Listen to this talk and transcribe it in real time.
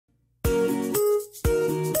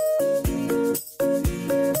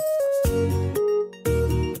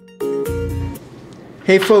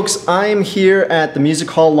Hey folks, I'm here at the Music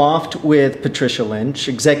Hall Loft with Patricia Lynch,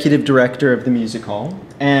 Executive Director of the Music Hall.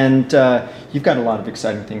 And you've got a lot of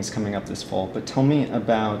exciting things coming up this fall, but tell me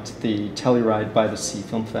about the Telluride by the Sea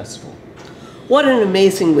Film Festival. What an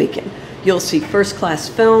amazing weekend. You'll see first-class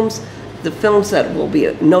films, the films that will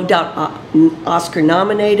be no doubt Oscar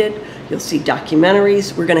nominated. You'll see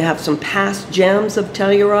documentaries. We're going to have some past gems of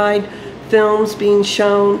Telluride films being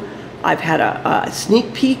shown. I've had a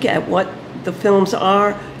sneak peek at what the films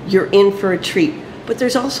are. You're in for a treat. But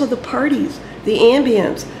there's also the parties, the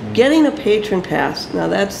ambience, getting a patron pass. Now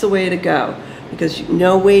that's the way to go, because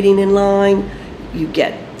no waiting in line. You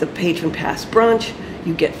get the patron pass brunch,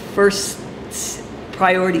 you get first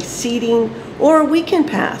priority seating, or a weekend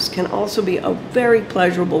pass can also be a very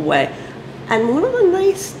pleasurable way. And one of the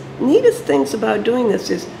neatest things about doing this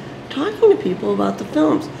is talking to people about the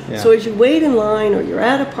films. Yeah. So as you wait in line, or you're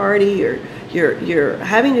at a party, or you're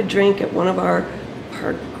having a drink at one of our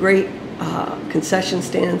great concession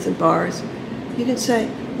stands and bars, you can say,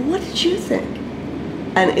 well, what did you think?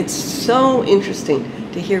 And it's so interesting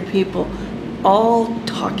to hear people all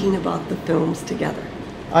talking about the films together.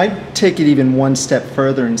 I'd take it even one step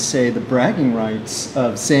further and say the bragging rights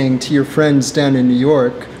of saying to your friends down in New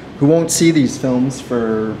York who won't see these films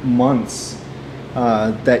for months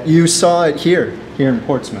that you saw it here in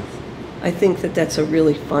Portsmouth. I think that that's a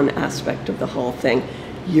really fun aspect of the whole thing.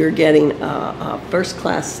 You're getting a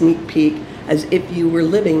first-class sneak peek as if you were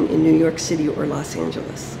living in New York City or Los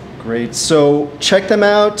Angeles. Great. So check them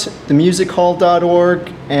out,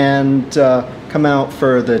 themusichall.org, and come out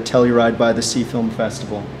for the Telluride by the Sea Film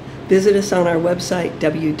Festival. Visit us on our website,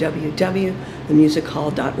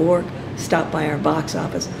 www.themusichall.org. Stop by our box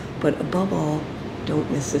office. But above all,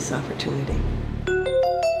 don't miss this opportunity.